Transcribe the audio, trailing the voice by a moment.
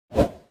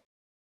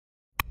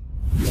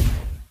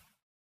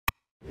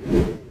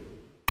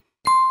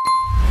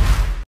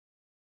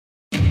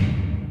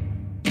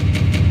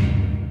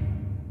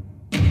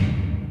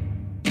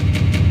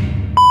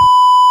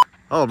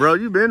Oh, bro,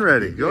 you been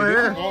ready. Go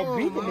ahead.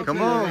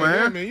 Come on,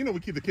 man. You know we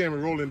keep the camera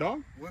rolling,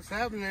 dog. What's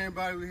happening,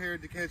 everybody? We're here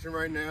at the kitchen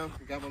right now.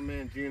 We got my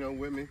man Gino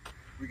with me.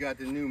 We got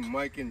the new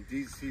Miken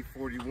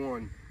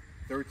DC-41,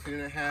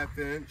 13.5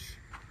 inch.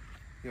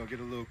 You know,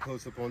 get a little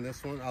close up on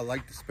this one. I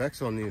like the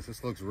specs on these.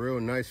 This looks real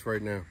nice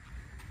right now.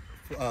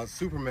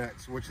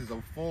 Supermax, which is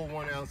a full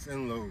 1 ounce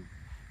end load.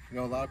 You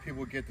know, a lot of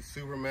people get the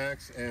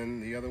Supermax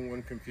and the other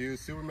one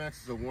confused.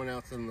 Supermax is a 1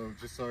 ounce end load,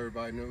 just so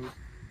everybody knows.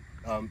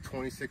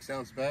 26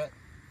 ounce bat.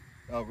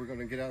 We're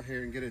gonna get out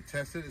here and get it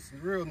tested. It's a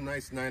real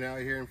nice night out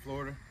here in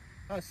Florida.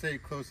 I'd say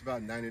close to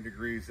about 90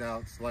 degrees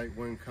out, slight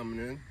wind coming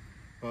in.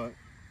 But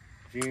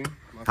Gene,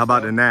 myself, how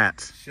about the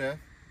gnats? Chef,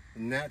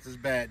 the gnats is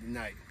bad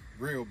tonight,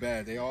 real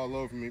bad. They all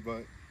over me,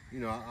 but you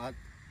know, I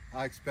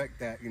expect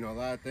that. You know, a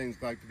lot of things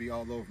like to be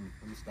all over me.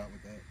 Let me start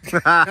with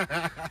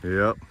that.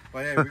 Yep.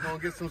 But hey, we're gonna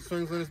get some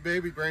swings on this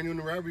baby, brand new in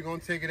the wrap. We're gonna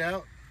take it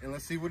out and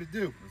let's see what it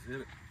do. Let's hit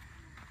it.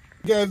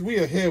 Guys, we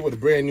are here with a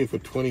brand new for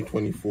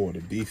 2024, the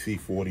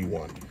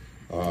DC-41.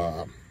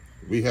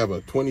 We have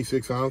a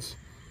 26 ounce,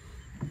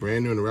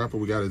 brand new in the wrapper.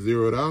 We got it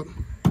zeroed out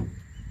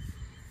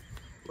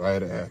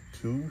right at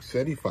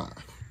 275.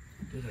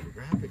 Did a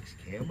graphics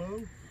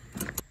camo?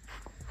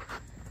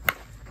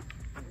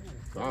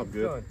 Sounds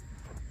good.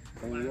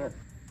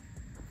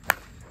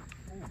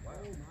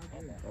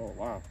 Oh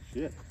wow,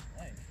 shit.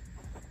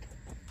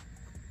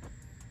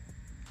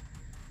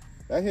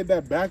 That hit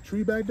that back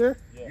tree back there?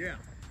 Yeah.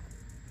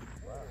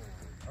 Wow.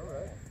 All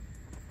right.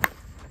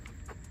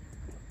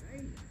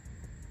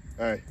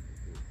 Hey.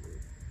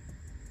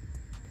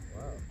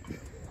 Wow.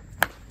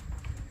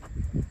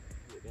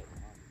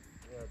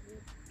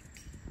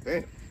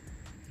 Damn.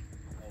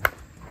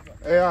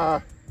 Hey,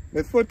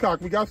 Miss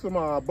Footcock, we got some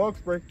bug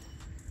spray.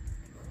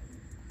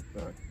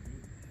 All right.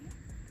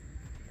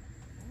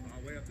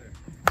 Way up there.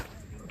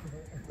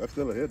 That's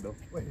still a hit though.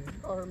 Wait, you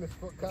call her Miss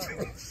Footcock?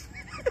 I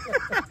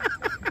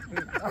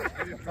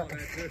just call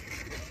that good.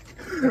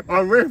 I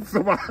ripped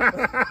somebody.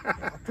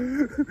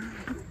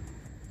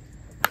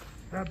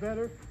 That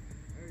better?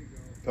 There you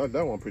go. Touched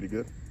that one pretty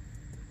good.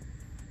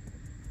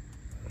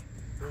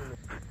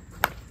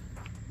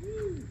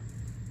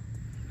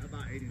 How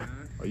about 89?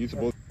 Are you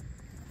supposed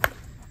Attaboy.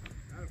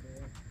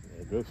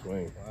 Yeah, good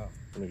swing. Wow.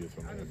 Let me get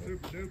some. That's a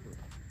super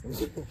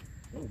duper.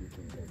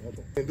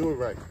 And do it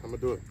right. I'm gonna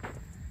do it.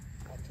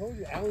 I told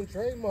you, Alan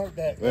trademarked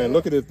that. Man,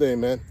 look at this thing,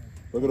 man.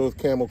 Look at those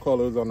camel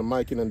colors on the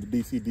Miken and the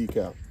DC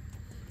decal.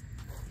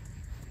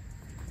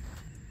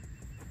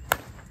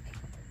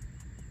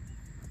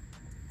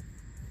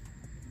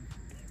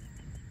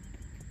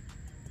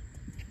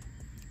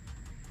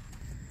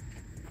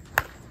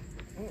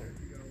 Man,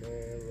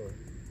 look.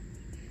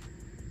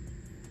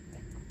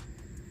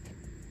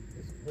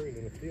 It's pretty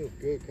and it feels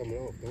good coming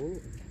off, don't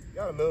it?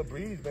 Got a little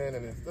breeze, man,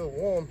 and it's still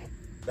warm.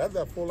 That's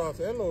that full ounce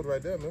end load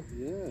right there, man.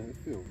 Yeah, it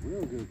feels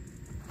real good.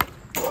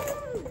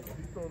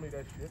 He's throwing me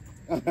that shit.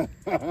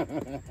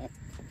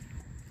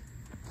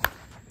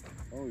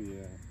 Oh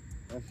yeah,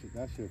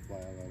 that should fly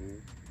out of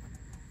here.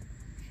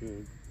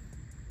 Should.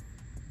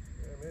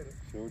 Yeah, made it.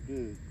 Sure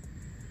did.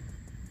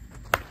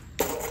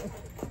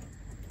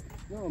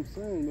 No, I'm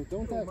saying, but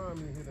don't that mind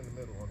me hit in the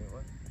middle on it,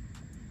 right?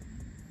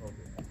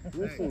 Okay.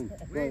 listen?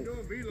 We ain't doing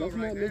But velo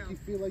doesn't right that make now. you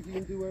feel like you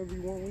can do whatever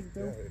you want with it?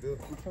 Yeah, Though? it do.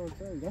 I'm trying to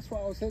tell you. That's why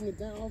I was hitting it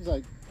down. I was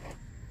like,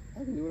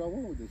 I can do what I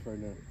want with this right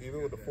now.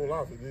 Even with the full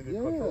ounce, it needed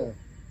Yeah. control.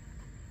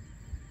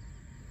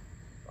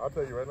 I'll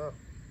tell you right now.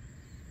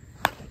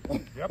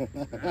 Yep. Yep.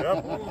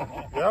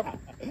 Yep.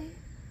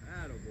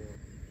 Attaboy.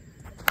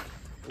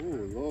 Oh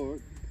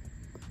Lord.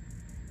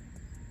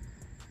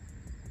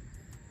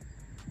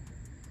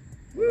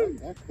 Woo.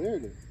 That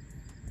cleared it.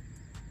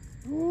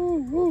 Woo,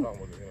 No woo.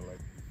 problem with it, like.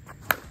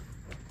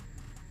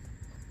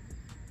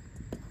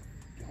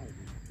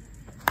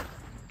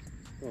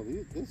 Bro,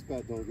 this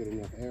bat don't get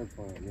enough air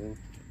flying, man.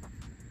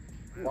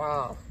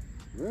 Wow.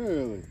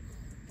 Really?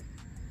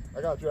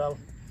 I got you, Alan.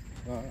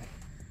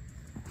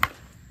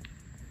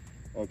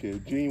 Okay,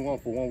 Gene 1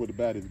 for 1 with the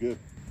bat is good.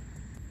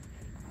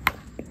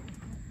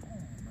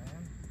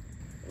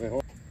 Wait,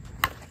 hold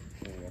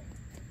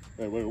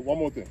on. Wait, one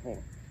more thing. Hold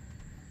on.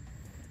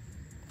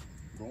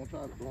 Don't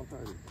try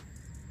this.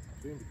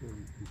 Then because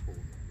he's too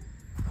cold.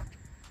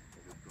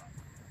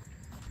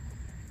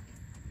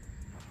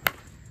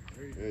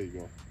 There you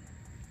go.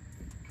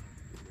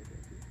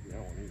 Yeah, I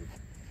don't need it.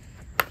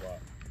 Wow.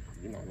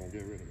 You're not gonna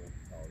get rid of it.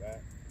 All that.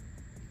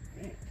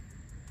 Man.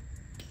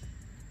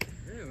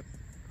 Really?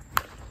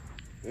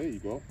 There you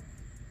go.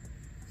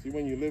 See,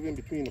 when you live in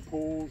between the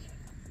poles,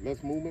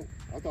 less movement.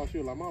 I thought she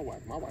was like my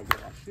wife. My wife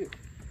was like shit.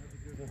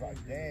 Just like,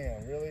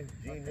 damn, really?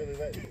 Gene really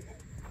let you?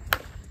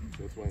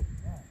 This way.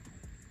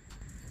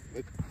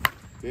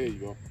 There you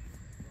go.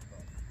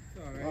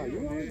 All right, Ah, you you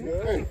know,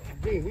 did. hey,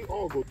 Gene, we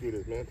all go through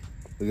this, man.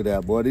 Look at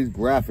that, boy. These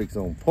graphics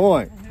on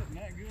point. I'm hitting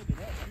that good to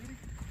that beauty.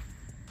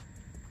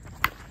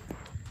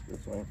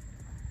 This way.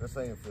 This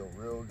thing feel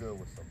real good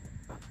with some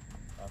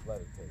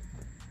athletic tape.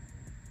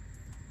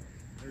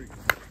 There you go.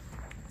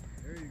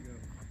 There you go.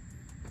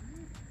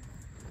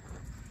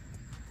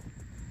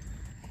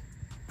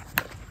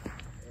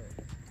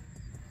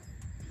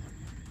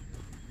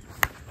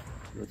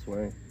 Good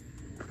swing.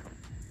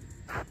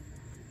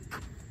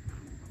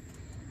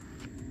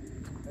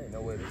 Ain't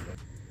no way this thing.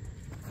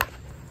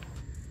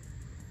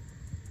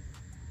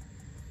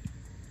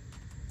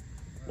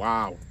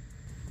 Wow.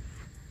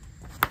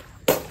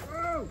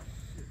 Oh,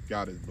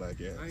 Got his black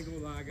ass. I ain't gonna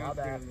lie, I got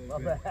scared a little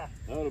bit. That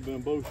would have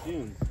been both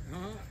shins.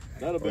 Huh?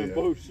 That would have been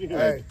both shins.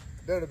 Hey,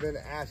 there'd have been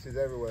ashes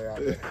everywhere out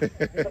there.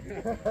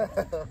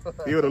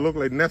 He would have looked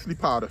like Nestle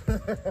powder.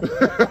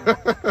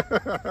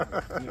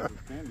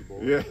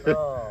 Yeah.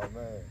 Oh,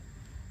 man.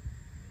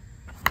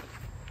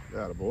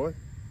 Got a boy.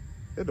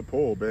 Hit the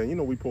pole, man. You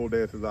know we pole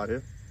dancers out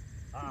here.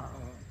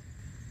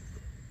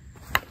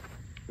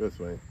 Good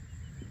swing.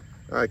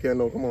 All right,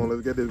 Kendall, come on,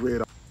 let's get this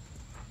red off.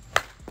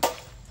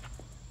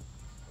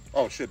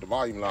 Oh shit, the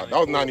volume loud. That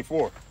was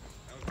 94.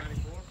 That was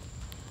 94?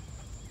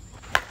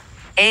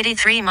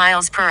 83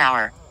 miles per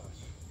hour.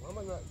 Why am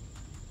I not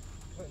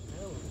cutting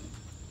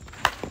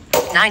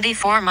down?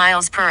 94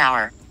 miles per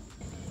hour.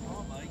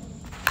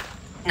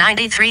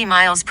 93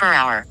 miles per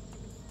hour.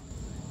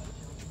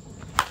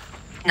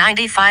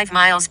 95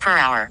 miles per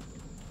hour.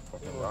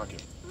 Fucking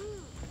rocket.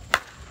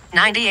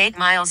 98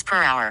 miles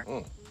per hour.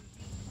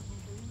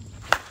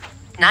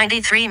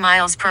 93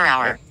 miles per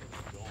hour.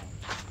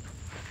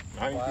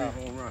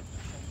 93 home run.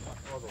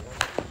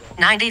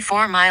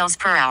 94 miles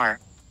per hour.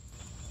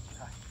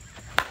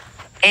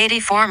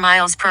 84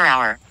 miles per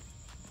hour.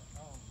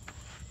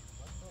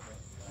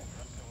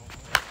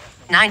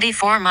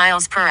 94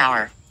 miles per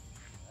hour.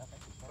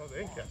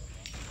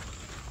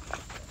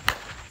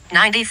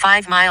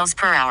 95 miles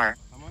per hour.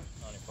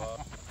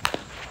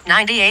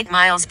 98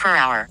 miles per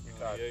hour.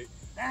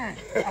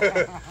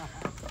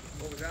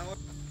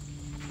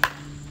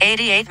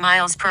 88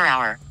 miles per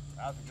hour.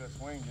 That was a good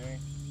swing, Gene.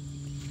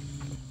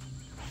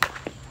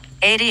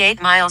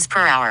 88 miles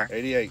per hour.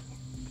 88.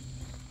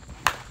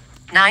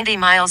 90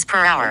 miles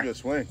per hour. Good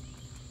swing.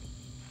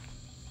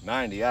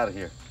 90 out of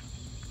here.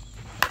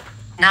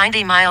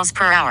 90 miles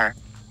per hour.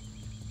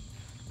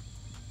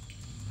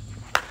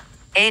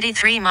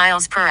 83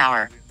 miles per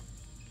hour.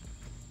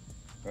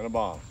 And a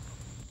bomb.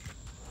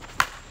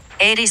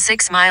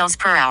 86 miles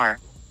per hour.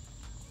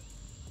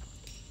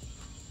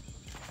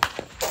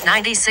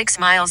 96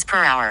 miles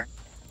per hour.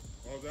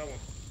 What was that one?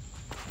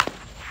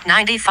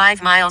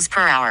 95 miles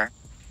per hour.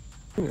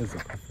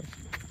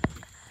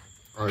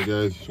 All right,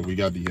 guys, so we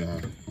got the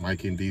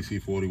Miken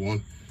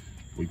DC-41.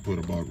 We put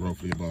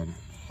roughly about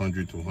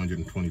 100 to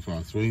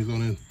 125 swings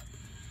on it.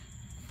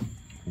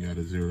 We got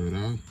to zero it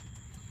out.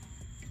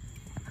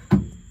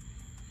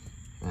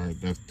 All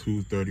right, that's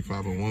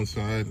 235 on one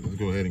side. Let's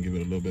go ahead and give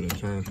it a little bit of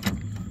turn.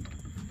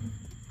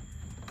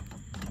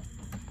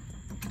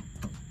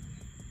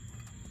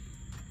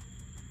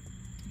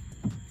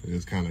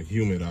 It's kind of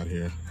humid out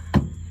here.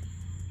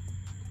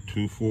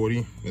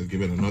 240. Let's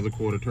give it another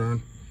quarter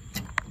turn.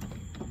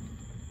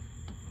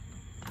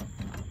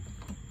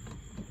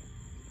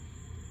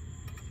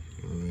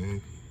 All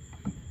right.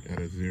 Got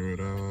it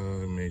zeroed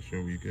out. Make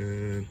sure we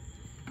good.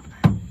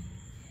 All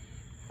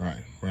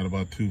right. Right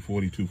about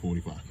 240,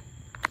 245.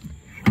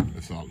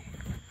 That's all.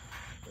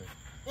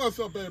 What's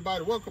up,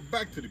 everybody? Welcome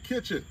back to the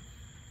kitchen.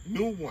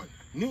 New one.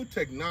 New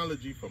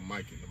technology from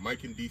Miken. The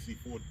Miken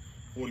DC-41.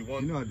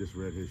 You know I just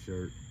read his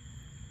shirt.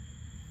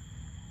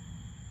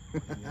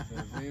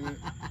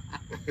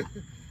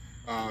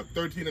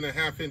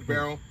 13.5-inch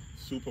barrel,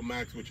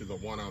 Supermax, which is a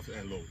 1 ounce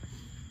end load.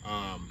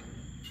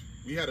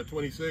 We had a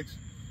 26,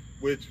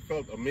 which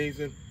felt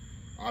amazing.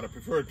 I'd have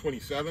preferred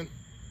 27.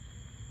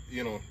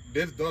 You know,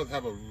 this does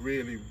have a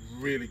really,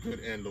 really good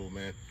end load,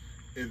 man.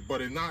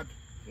 But it's not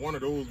one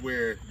of those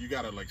where you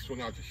gotta like swing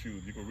out your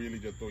shoes. You can really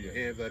just throw your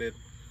hands at it.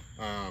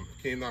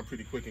 Came down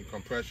pretty quick in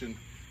compression.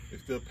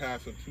 It still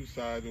passed on two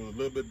sides. It was a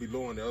little bit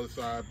below on the other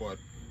side, but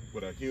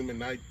with a humid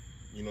night,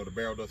 you know, the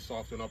barrel does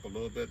soften up a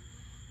little bit.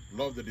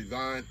 Love the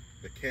design,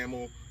 the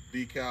camo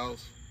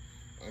decals.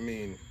 I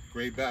mean,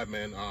 great bat,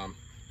 man.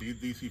 These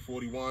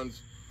DC-41s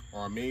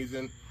are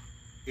amazing.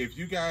 If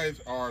you guys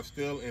are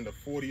still in the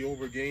 40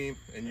 over game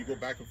and you go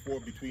back and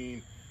forth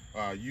between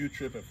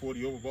U-trip and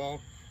 40 over ball,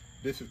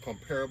 this is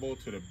comparable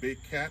to the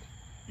big cat,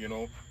 you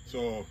know.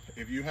 So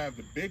if you have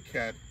the big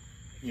cat,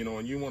 you know,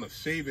 and you want to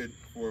save it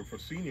for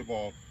senior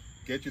ball,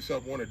 get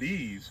yourself one of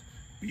these,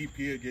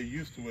 BP, get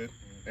used to it,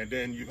 and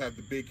then you have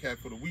the big cat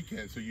for the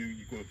weekend, so you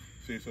could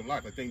save some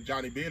life. I think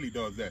Johnny Bailey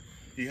does that.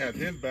 He has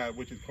his bat,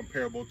 which is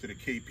comparable to the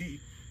KP,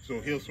 so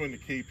he'll swing the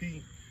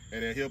KP,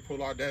 and then he'll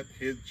pull out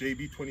his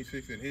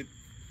JB26 and hit.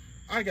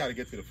 I got to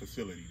get to the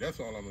facility. That's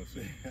all I'm going to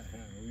say.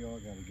 We all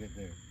got to get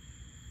there.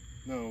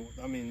 No,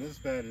 I mean, this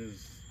bat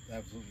is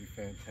absolutely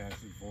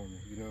fantastic for me,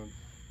 you know.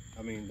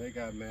 I mean, they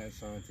got mad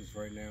scientists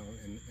right now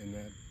in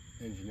that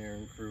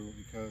engineering crew,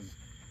 because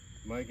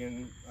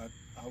Miken,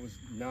 I was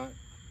not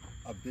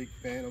a big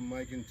fan of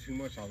Miken too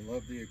much. I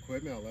love the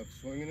equipment, I love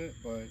swinging it,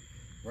 but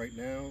right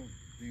now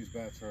these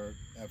bats are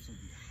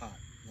absolutely hot.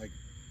 Like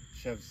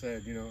Chef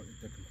said, you know,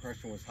 the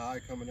compression was high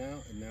coming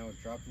out and now it's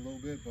dropped a little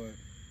bit, but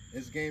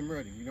it's game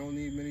ready. You don't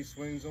need many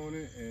swings on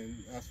it, and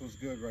that's what's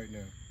good right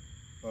now.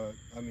 But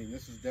I mean,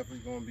 this is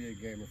definitely going to be a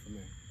gamer for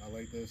me. I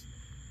like this.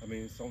 I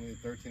mean, it's only a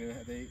 13 and a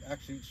half. They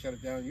actually shut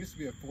it down. It used to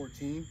be a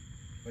 14,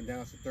 but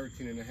now it's a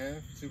 13 and a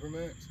half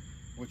Supermax,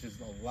 which is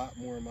a lot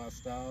more in my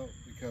style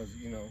because,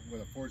 you know,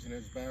 with a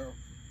 14-inch barrel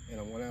and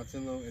a 1 ounce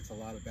inload, it's a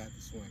lot of bat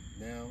to swing.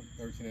 Now,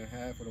 13 and a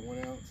half with a 1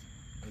 ounce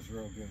is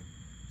real good.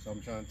 So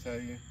I'm trying to tell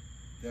you,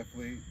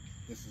 definitely,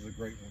 this is a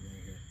great one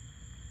right here.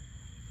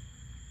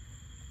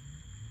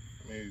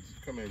 Man,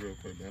 just come in real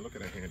quick, man. Look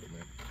at that handle,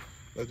 man.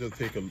 Let's just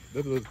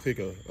take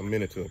a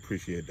minute to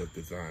appreciate that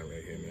design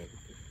right here, man.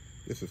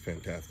 This is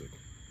fantastic.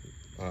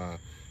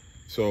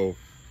 So,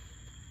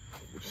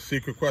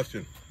 secret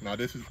question. Now,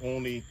 this is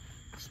only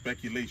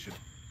speculation.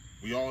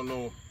 We all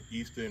know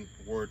Easton,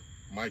 Word,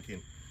 Miken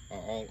are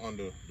all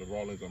under the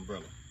Rawlings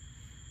umbrella.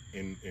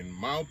 In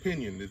my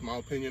opinion, this is my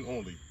opinion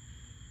only.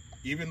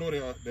 Even though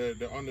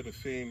they're under the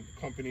same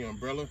company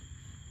umbrella,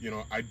 you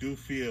know, I do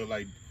feel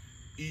like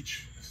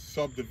each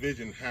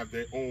subdivision have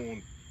their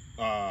own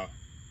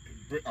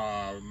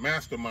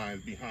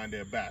masterminds behind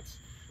their bats.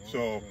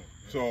 So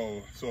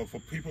for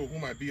people who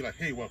might be like,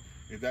 hey, well,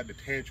 is that the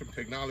Tantrum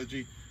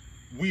technology?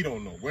 We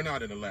don't know. We're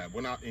not in the lab.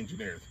 We're not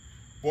engineers.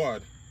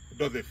 But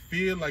does it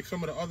feel like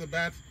some of the other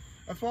bats?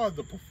 As far as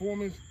the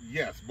performance,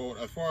 yes. But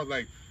as far as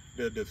like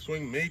the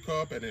swing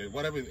makeup and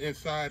whatever is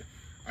inside,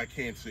 I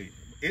can't see.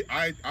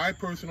 I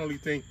personally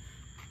think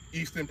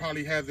Easton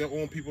probably has their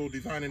own people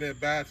designing their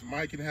bats.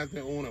 Miken has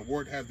their own, and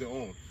Word has their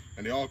own.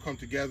 And they all come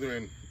together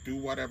and do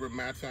whatever,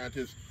 mad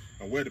scientists,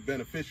 and we're the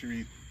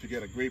beneficiaries to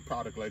get a great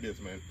product like this,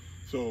 man.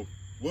 So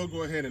we'll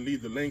go ahead and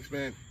leave the links,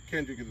 man.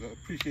 Kendrick,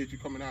 appreciate you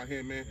coming out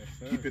here, man.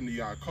 Yes, keeping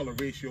the color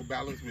ratio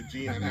balance with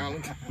Gene and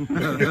Alan.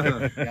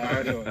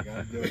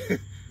 Gotta do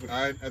it. All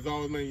right, as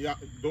always, man, y'all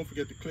don't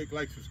forget to click,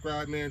 like,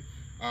 subscribe, man.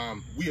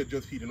 We are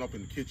just heating up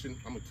in the kitchen.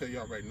 I'm gonna tell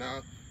y'all right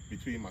now,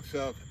 between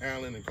myself,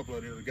 Alan, and a couple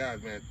of the other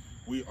guys, man,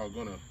 we are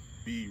gonna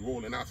be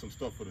rolling out some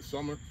stuff for the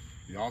summer.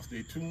 Y'all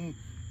stay tuned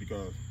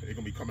because they're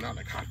gonna be coming out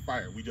like hot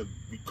fire. We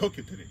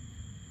cooking today.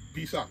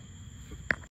 Peace out.